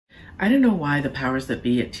I don't know why the powers that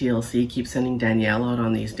be at TLC keep sending Danielle out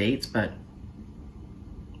on these dates, but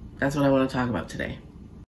that's what I want to talk about today.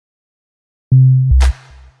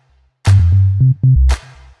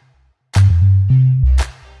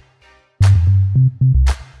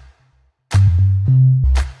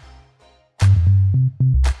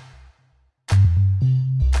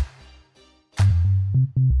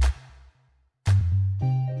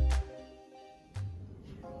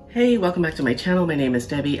 Hey, welcome back to my channel. My name is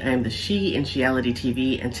Debbie. I am the She in Sheality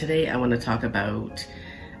TV, and today I want to talk about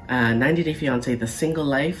 90 Day Fiancé, the single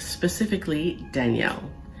life, specifically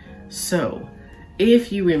Danielle. So,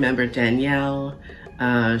 if you remember Danielle,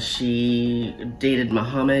 she dated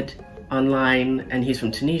Mohammed online, and he's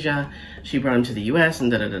from Tunisia. She brought him to the US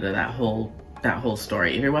and that whole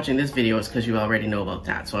story. If you're watching this video, it's because you already know about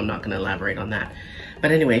that, so I'm not going to elaborate on that. But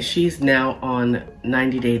anyway, she's now on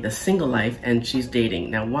 90 Day, the single life, and she's dating.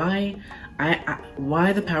 Now, why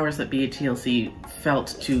the powers that be at TLC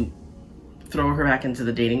felt to throw her back into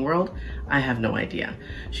the dating world, I have no idea.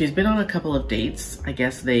 She's been on a couple of dates. I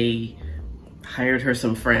guess they hired her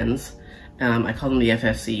some friends. I call them the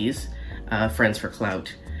FFCs, Friends for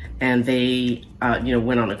Clout. And they,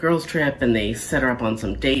 went on a girls' trip, and they set her up on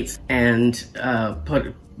some dates and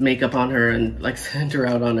put makeup on her and like sent her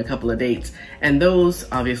out on a couple of dates, and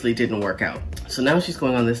those obviously didn't work out. So now she's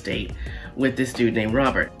going on this date with this dude named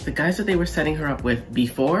Robert. The guys that they were setting her up with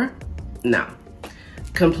before, no,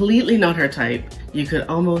 completely not her type. You could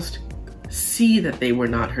almost see that they were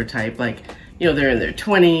not her type. Like, they're in their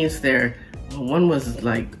 20s. One was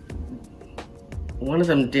like, one of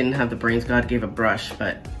them didn't have the brains God gave a brush,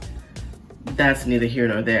 but that's neither here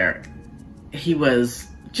nor there. He was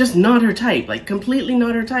just not her type, like completely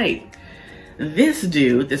not her type. This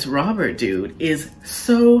dude, this Robert dude, is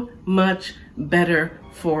so much better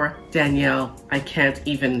for Danielle. I can't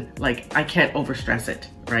overstress it,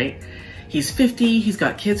 right? He's 50, he's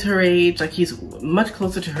got kids her age, like he's much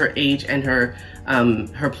closer to her age and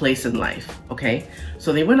her place in life, okay?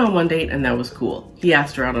 So they went on one date and that was cool. He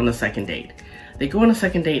asked her out on a second date. They go on a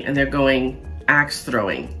second date and they're going axe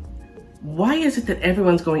throwing. Why is it that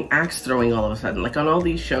everyone's going axe throwing all of a sudden? Like on all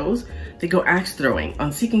these shows, they go axe throwing.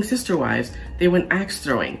 On Seeking Sister Wives, they went axe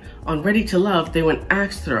throwing. On Ready to Love, they went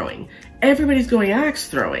axe throwing. Everybody's going axe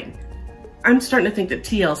throwing. I'm starting to think that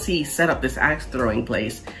TLC set up this axe throwing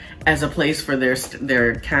place as a place for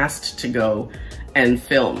their cast to go and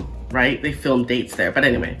film, right? They film dates there. But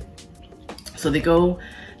anyway, so they go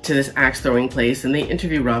to this axe throwing place and they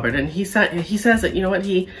interview Robert, and he says that,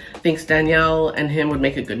 he thinks Danielle and him would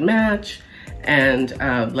make a good match, and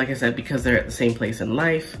like I said, because they're at the same place in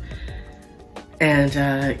life, and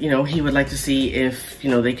he would like to see if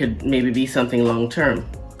they could maybe be something long-term.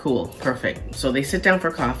 Cool, perfect. So they sit down for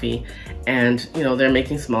coffee, and they're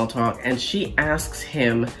making small talk, and she asks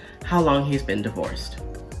him how long he's been divorced,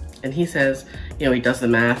 and he says, he does the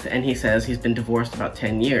math, and he says he's been divorced about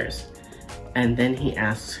 10 years. And then he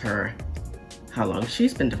asks her how long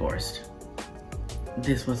she's been divorced.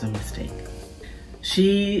 This was a mistake.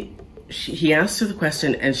 He asks her the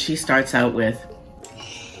question and she starts out with,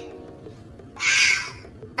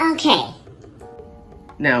 okay.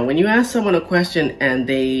 Now, when you ask someone a question and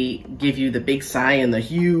they give you the big sigh and the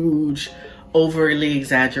huge, overly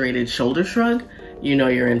exaggerated shoulder shrug,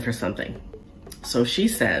 you're in for something. So she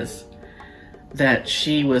says that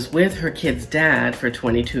she was with her kid's dad for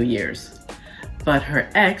 22 years. But her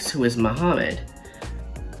ex, who is Mohammed,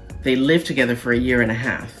 they lived together for 1.5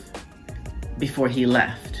 years before he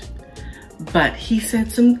left. But he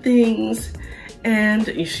said some things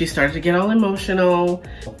and she started to get all emotional.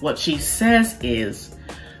 What she says is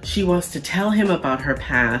she wants to tell him about her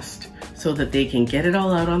past so that they can get it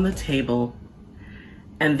all out on the table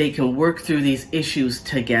and they can work through these issues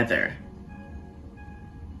together.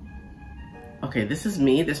 Okay, this is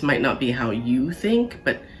me. This might not be how you think,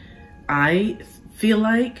 but I feel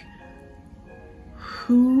like,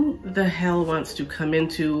 who the hell wants to come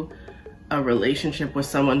into a relationship with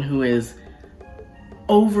someone who is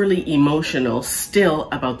overly emotional still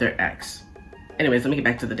about their ex? Anyways, let me get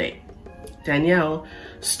back to the date. Danielle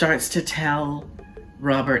starts to tell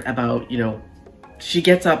Robert about, she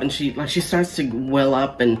gets up and she starts to well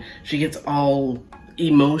up and she gets all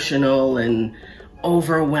emotional and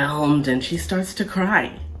overwhelmed and she starts to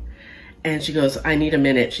cry. And she goes, I need a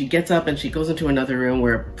minute. She gets up and she goes into another room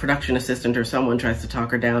where a production assistant or someone tries to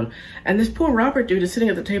talk her down. And this poor Robert dude is sitting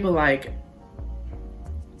at the table like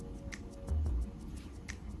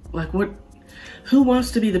what? Who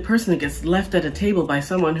wants to be the person that gets left at a table by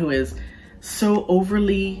someone who is so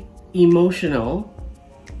overly emotional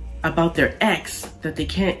about their ex that they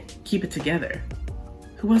can't keep it together?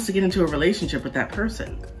 Who wants to get into a relationship with that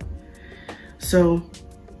person? So,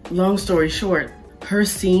 long story short, her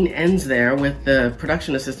scene ends there with the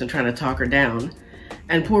production assistant trying to talk her down,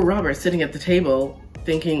 and poor Robert sitting at the table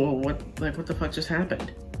thinking, well, what the fuck just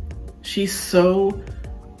happened? She's so,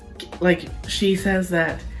 like, she says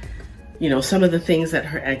that, you know, some of the things that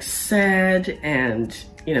her ex said, and,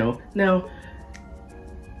 you know, now,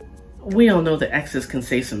 we all know that exes can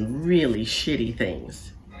say some really shitty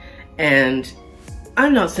things. And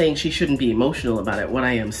I'm not saying she shouldn't be emotional about it. What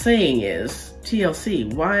I am saying is,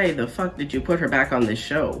 TLC, why the fuck did you put her back on this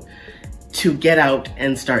show to get out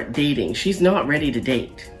and start dating? She's not ready to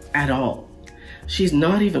date at all. She's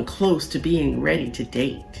not even close to being ready to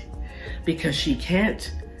date, because she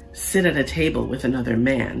can't sit at a table with another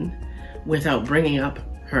man without bringing up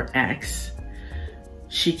her ex.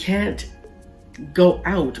 She can't go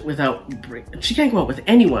out she can't go out with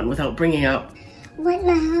anyone without bringing up what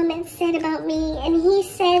Muhammad said about me, and he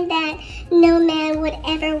said that no man would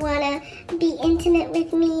ever want to be intimate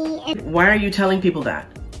with me. And why are you telling people that?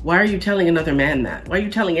 Why are you telling another man that? Why are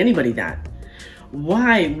you telling anybody that?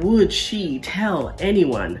 Why would she tell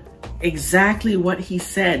anyone exactly what he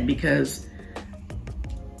said? Because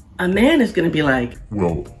a man is going to be like,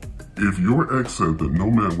 well, if your ex said that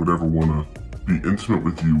no man would ever want to be intimate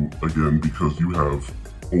with you again because you have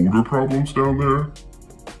older problems down there,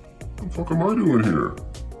 what the fuck am I doing here?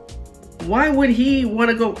 Why would he want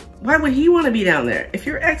to go? Why would he want to be down there? If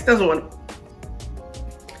your ex doesn't want to,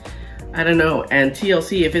 I don't know. And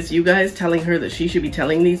TLC, if it's you guys telling her that she should be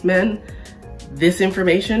telling these men this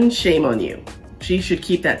information, shame on you. She should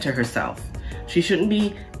keep that to herself. She shouldn't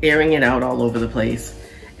be airing it out all over the place,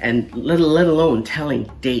 and let alone telling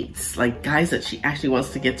dates, like guys that she actually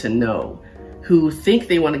wants to get to know, who think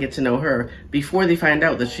they want to get to know her before they find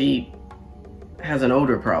out that she has an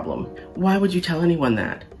odor problem. Why would you tell anyone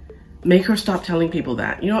that? Make her stop telling people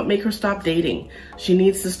that. You know what? Make her stop dating. She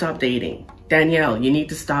needs to stop dating. Danielle, you need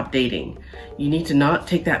to stop dating. You need to not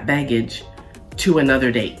take that baggage to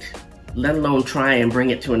another date, let alone try and bring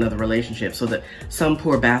it to another relationship so that some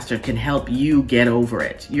poor bastard can help you get over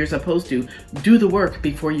it. You're supposed to do the work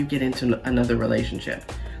before you get into another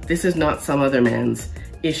relationship. This is not some other man's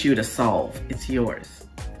issue to solve. It's yours.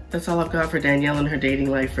 That's all I've got for Danielle and her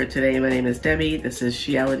dating life for today. My name is Debbie. This is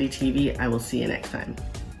Sheality TV. I will see you next time.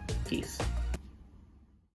 Peace.